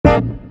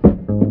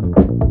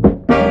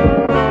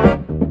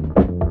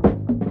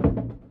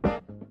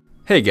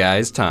Hey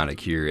guys, Tonic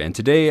here, and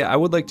today I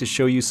would like to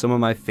show you some of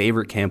my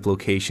favorite camp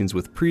locations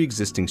with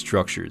pre-existing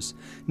structures.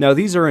 Now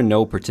these are in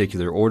no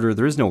particular order,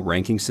 there is no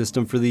ranking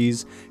system for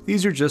these.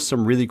 These are just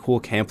some really cool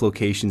camp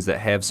locations that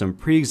have some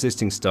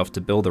pre-existing stuff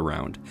to build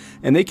around,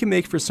 and they can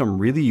make for some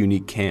really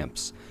unique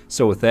camps.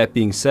 So with that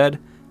being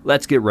said,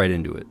 let's get right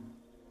into it.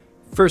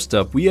 First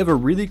up, we have a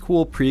really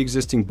cool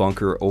pre-existing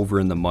bunker over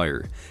in the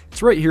mire.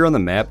 It's right here on the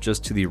map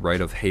just to the right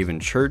of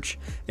Haven Church,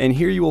 and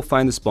here you will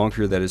find this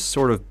bunker that is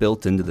sort of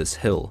built into this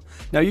hill.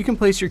 Now you can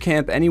place your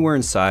camp anywhere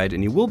inside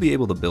and you will be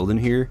able to build in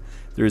here.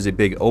 There is a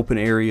big open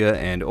area,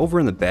 and over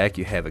in the back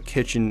you have a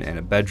kitchen and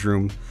a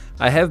bedroom.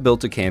 I have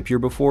built a camp here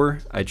before.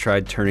 I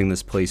tried turning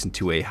this place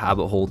into a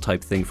hobbit hole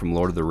type thing from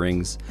Lord of the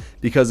Rings.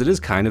 Because it is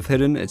kind of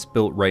hidden, it's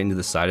built right into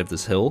the side of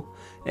this hill,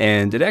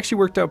 and it actually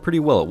worked out pretty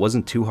well. It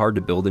wasn't too hard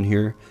to build in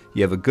here.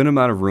 You have a good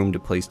amount of room to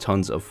place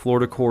tons of floor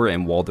decor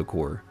and wall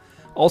decor.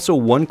 Also,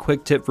 one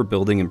quick tip for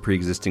building in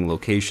pre-existing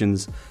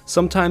locations: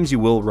 sometimes you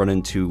will run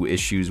into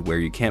issues where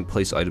you can't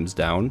place items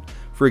down.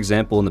 For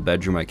example, in the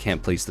bedroom I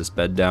can't place this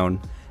bed down,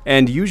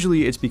 and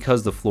usually it's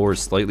because the floor is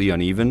slightly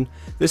uneven.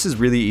 This is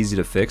really easy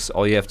to fix.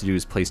 All you have to do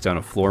is place down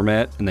a floor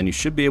mat, and then you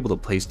should be able to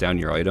place down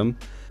your item.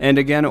 And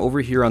again,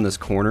 over here on this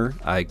corner,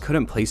 I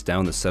couldn't place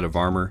down the set of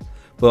armor,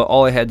 but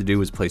all I had to do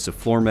was place a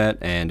floor mat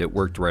and it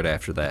worked right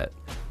after that.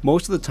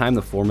 Most of the time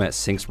the floor mat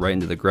sinks right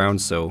into the ground,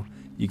 so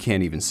you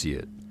can't even see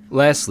it.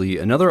 Lastly,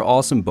 another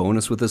awesome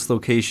bonus with this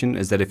location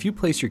is that if you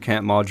place your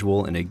camp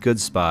module in a good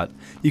spot,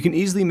 you can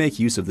easily make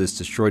use of this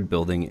destroyed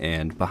building,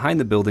 and behind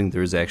the building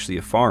there is actually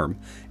a farm.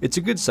 It's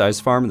a good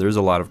sized farm, there's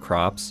a lot of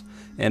crops,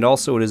 and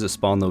also it is a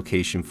spawn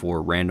location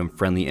for random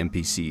friendly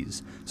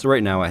NPCs. So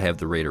right now I have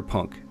the Raider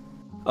Punk.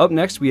 Up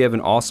next we have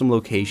an awesome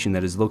location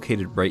that is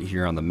located right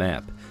here on the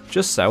map,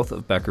 just south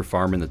of Becker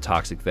Farm in the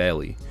Toxic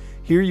Valley.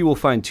 Here you will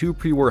find two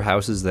pre-war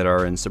houses that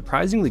are in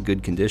surprisingly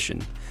good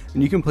condition,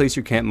 and you can place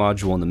your camp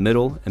module in the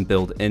middle and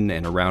build in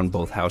and around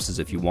both houses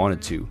if you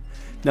wanted to.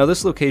 Now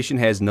this location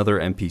has another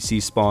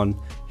NPC spawn.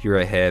 Here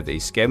I have a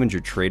scavenger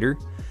trader,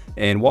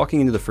 and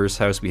walking into the first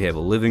house we have a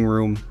living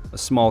room, a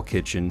small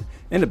kitchen,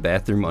 and a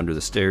bathroom under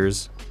the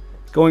stairs.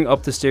 Going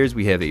up the stairs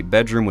we have a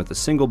bedroom with a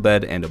single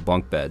bed and a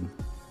bunk bed.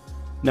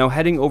 Now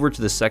heading over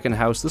to the second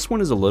house, this one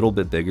is a little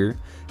bit bigger.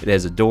 It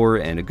has a door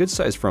and a good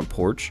sized front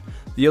porch.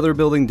 The other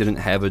building didn't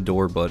have a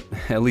door, but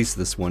at least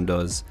this one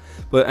does.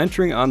 But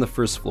entering on the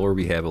first floor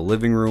we have a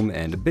living room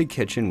and a big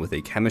kitchen with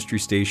a chemistry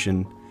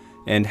station.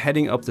 And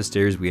heading up the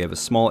stairs we have a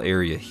small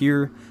area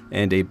here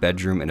and a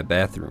bedroom and a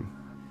bathroom.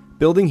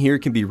 Building here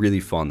can be really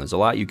fun. There's a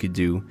lot you could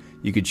do.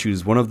 You could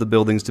choose one of the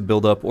buildings to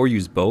build up or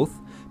use both.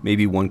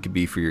 Maybe one could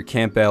be for your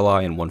camp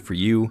ally and one for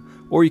you,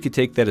 or you could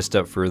take that a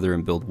step further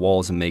and build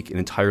walls and make an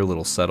entire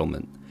little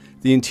settlement.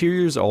 The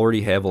interiors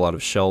already have a lot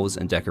of shelves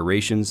and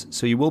decorations,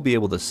 so you will be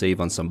able to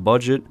save on some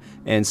budget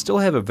and still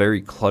have a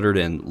very cluttered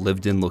and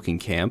lived-in looking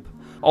camp.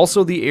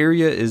 Also, the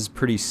area is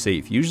pretty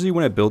safe. Usually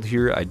when I build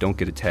here, I don't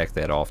get attacked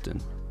that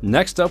often.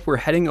 Next up, we're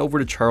heading over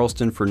to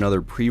Charleston for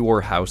another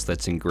pre-war house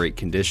that's in great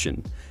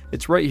condition.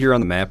 It's right here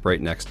on the map, right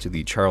next to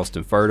the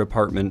Charleston Fire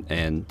Department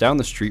and down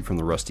the street from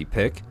the Rusty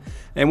Pick.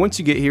 And once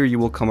you get here, you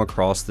will come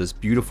across this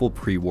beautiful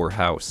pre-war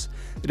house.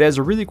 It has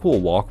a really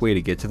cool walkway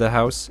to get to the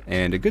house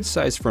and a good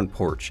sized front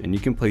porch, and you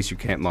can place your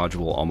camp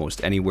module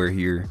almost anywhere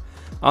here.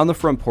 On the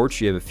front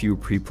porch you have a few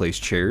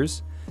pre-placed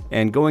chairs,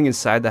 and going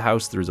inside the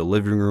house there's a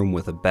living room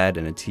with a bed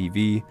and a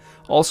TV.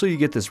 Also you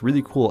get this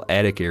really cool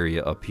attic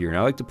area up here, and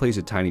I like to place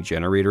a tiny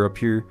generator up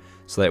here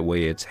so that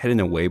way it's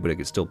hidden away but it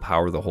can still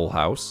power the whole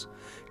house.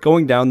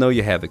 Going down though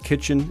you have a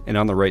kitchen, and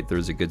on the right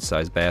there's a good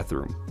sized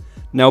bathroom.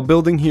 Now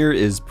building here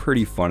is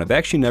pretty fun. I've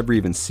actually never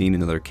even seen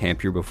another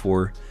camp here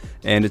before,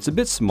 and it's a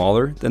bit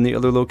smaller than the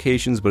other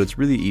locations, but it's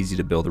really easy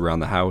to build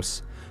around the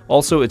house.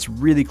 Also, it's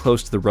really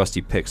close to the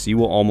Rusty Pick, so you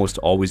will almost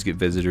always get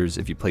visitors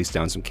if you place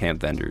down some camp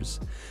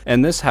vendors.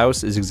 And this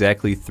house is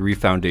exactly 3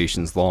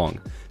 foundations long,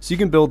 so you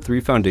can build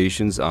 3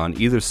 foundations on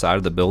either side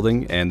of the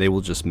building and they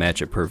will just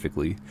match it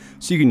perfectly.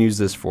 So you can use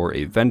this for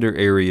a vendor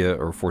area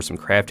or for some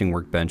crafting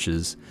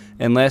workbenches.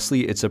 And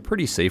lastly, it's a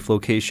pretty safe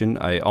location.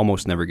 I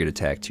almost never get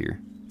attacked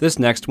here. This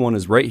next one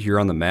is right here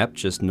on the map,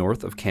 just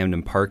north of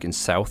Camden Park and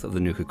south of the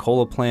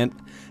Nuka-Cola plant,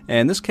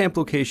 and this camp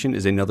location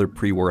is another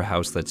pre-war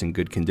house that's in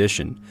good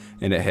condition,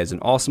 and it has an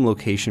awesome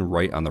location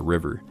right on the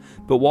river.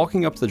 But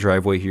walking up the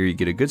driveway here you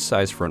get a good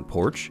sized front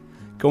porch.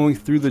 Going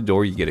through the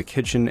door you get a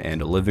kitchen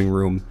and a living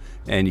room,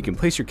 and you can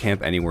place your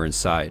camp anywhere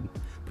inside.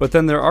 But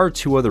then there are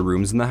 2 other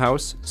rooms in the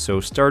house, so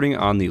starting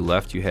on the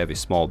left you have a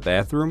small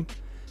bathroom,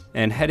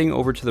 and heading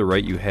over to the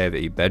right you have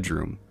a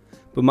bedroom.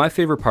 But my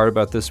favorite part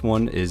about this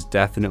one is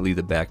definitely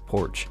the back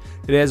porch.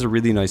 It has a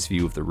really nice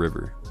view of the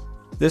river.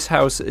 This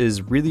house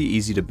is really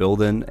easy to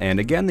build in, and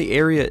again the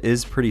area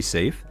is pretty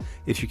safe.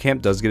 If your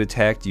camp does get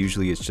attacked,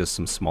 usually it's just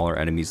some smaller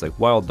enemies like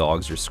wild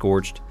dogs or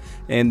scorched,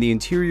 and the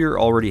interior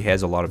already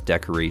has a lot of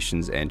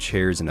decorations and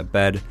chairs and a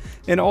bed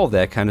and all of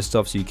that kind of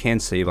stuff, so you can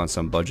save on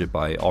some budget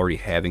by already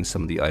having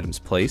some of the items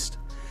placed.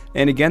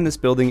 And again, this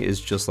building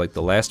is just like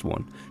the last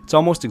one. It's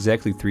almost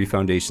exactly 3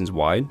 foundations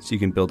wide, so you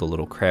can build a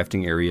little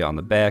crafting area on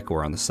the back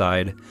or on the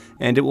side,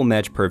 and it will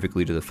match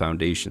perfectly to the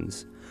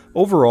foundations.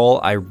 Overall,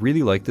 I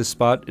really like this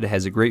spot. It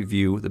has a great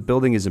view, the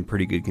building is in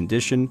pretty good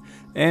condition,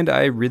 and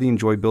I really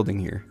enjoy building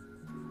here.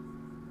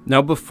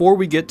 Now before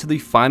we get to the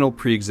final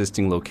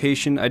pre-existing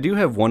location, I do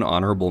have one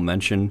honorable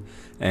mention,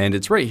 and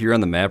it's right here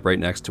on the map right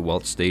next to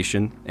Welch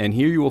Station, and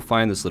here you will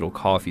find this little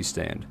coffee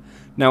stand.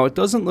 Now it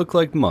doesn't look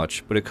like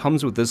much, but it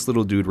comes with this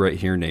little dude right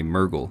here named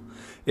Murgle.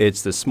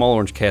 It's the small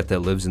orange cat that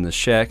lives in the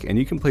shack, and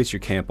you can place your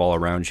camp all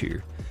around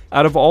here.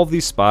 Out of all of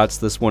these spots,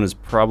 this one is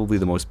probably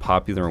the most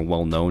popular and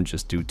well known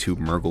just due to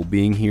Murgle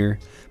being here.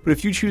 But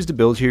if you choose to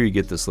build here, you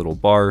get this little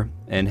bar,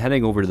 and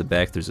heading over to the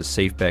back, there's a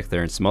safe back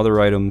there and some other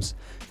items.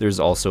 There's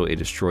also a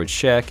destroyed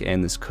shack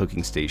and this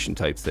cooking station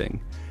type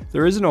thing.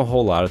 There isn't a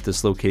whole lot at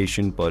this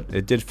location, but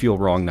it did feel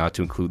wrong not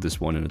to include this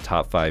one in a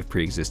top 5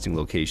 pre-existing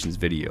locations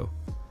video.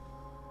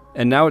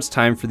 And now it's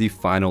time for the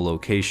final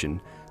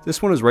location.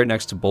 This one is right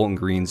next to Bolton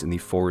Greens in the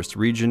Forest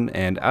region,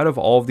 and out of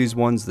all of these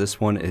ones, this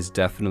one is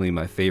definitely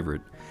my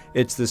favorite.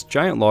 It's this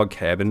giant log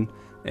cabin,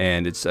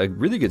 and it's a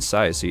really good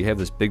size. So you have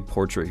this big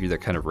porch right here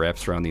that kind of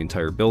wraps around the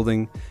entire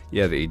building.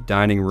 You have a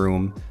dining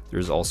room,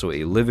 there's also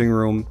a living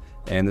room,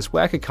 and this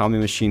Whack-A-Commie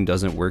machine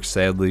doesn't work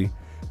sadly.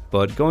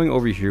 But going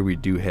over here, we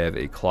do have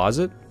a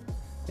closet,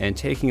 and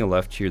taking a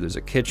left here, there's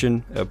a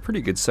kitchen, a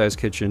pretty good sized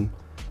kitchen.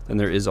 Then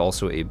there is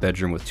also a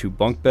bedroom with 2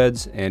 bunk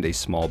beds and a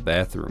small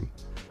bathroom.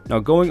 Now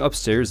going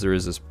upstairs, there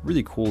is this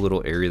really cool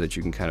little area that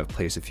you can kind of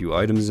place a few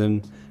items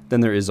in.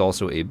 Then there is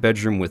also a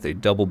bedroom with a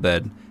double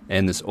bed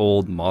and this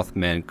old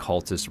Mothman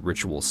cultist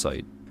ritual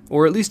site.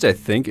 Or at least I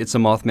think it's a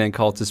Mothman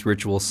cultist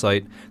ritual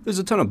site. There's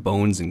a ton of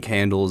bones and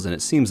candles, and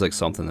it seems like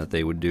something that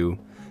they would do.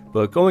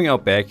 But going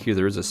out back here,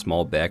 there is a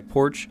small back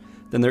porch.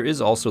 Then there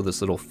is also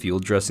this little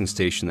field dressing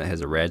station that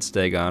has a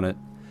radstag on it.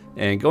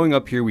 And going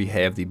up here, we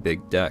have the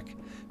big deck.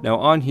 Now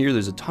on here,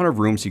 there's a ton of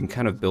room, so you can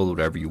kind of build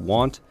whatever you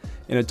want,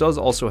 and it does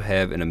also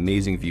have an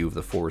amazing view of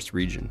the forest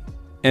region.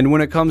 And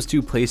when it comes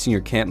to placing your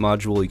camp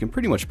module, you can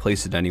pretty much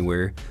place it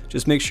anywhere.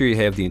 Just make sure you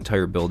have the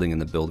entire building in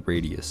the build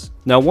radius.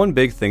 Now one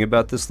big thing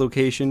about this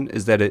location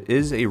is that it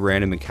is a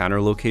random encounter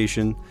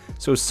location,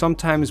 so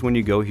sometimes when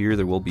you go here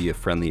there will be a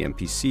friendly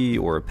NPC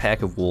or a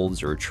pack of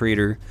wolves or a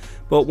trader,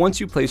 but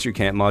once you place your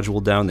camp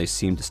module down, they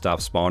seem to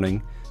stop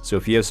spawning. So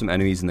if you have some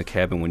enemies in the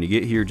cabin when you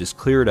get here, just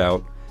clear it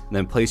out, and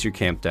then place your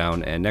camp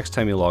down, and next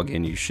time you log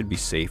in you should be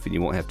safe and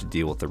you won't have to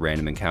deal with the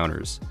random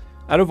encounters.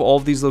 Out of all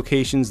of these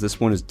locations, this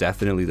one is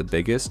definitely the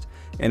biggest,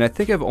 and I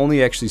think I've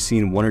only actually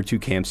seen 1 or 2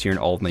 camps here in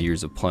all of my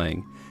years of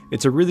playing.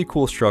 It's a really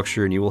cool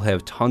structure and you will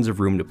have tons of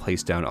room to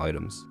place down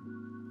items.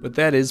 But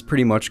that is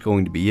pretty much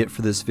going to be it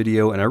for this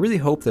video, and I really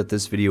hope that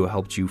this video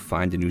helped you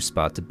find a new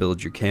spot to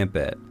build your camp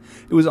at.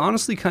 It was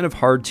honestly kind of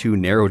hard to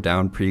narrow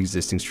down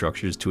pre-existing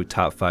structures to a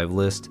top 5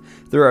 list.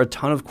 There are a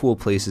ton of cool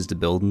places to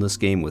build in this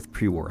game with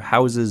pre-war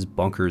houses,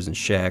 bunkers, and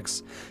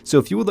shacks, so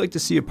if you would like to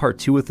see a part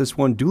 2 with this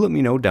one, do let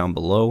me know down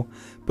below.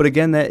 But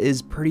again, that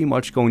is pretty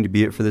much going to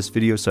be it for this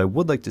video, so I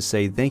would like to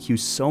say thank you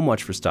so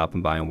much for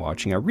stopping by and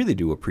watching. I really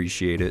do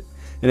appreciate it.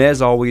 And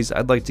as always,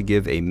 I'd like to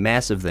give a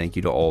massive thank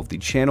you to all of the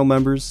channel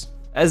members: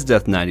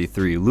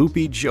 Esdeath93,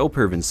 Loopy, Joe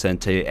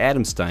Pervincente,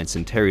 Adam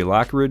Steinson, Terry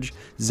Lockridge,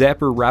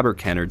 Zapper, Robert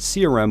Kennard,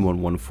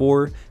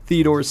 CRM114,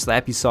 Theodore,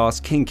 Slappy Sauce,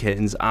 King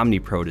Kittens,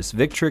 Omniprotus,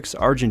 Victrix,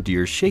 Argent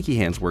Deer, Shaky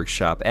Hands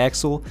Workshop,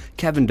 Axel,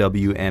 Kevin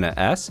W, Anna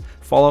S,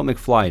 Fallout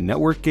McFly,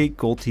 Networkgate,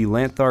 Golty,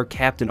 Lanthar,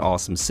 Captain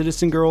Awesome,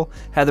 Citizen Girl,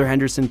 Heather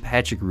Henderson,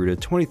 Patrick Ruda,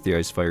 23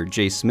 Ice Fire,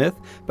 Jay Smith,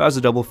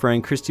 Bowser Double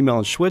Frank, Christy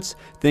Mellon Schwitz.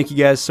 Thank you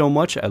guys so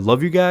much. I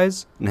love you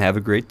guys, and have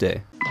a great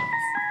day.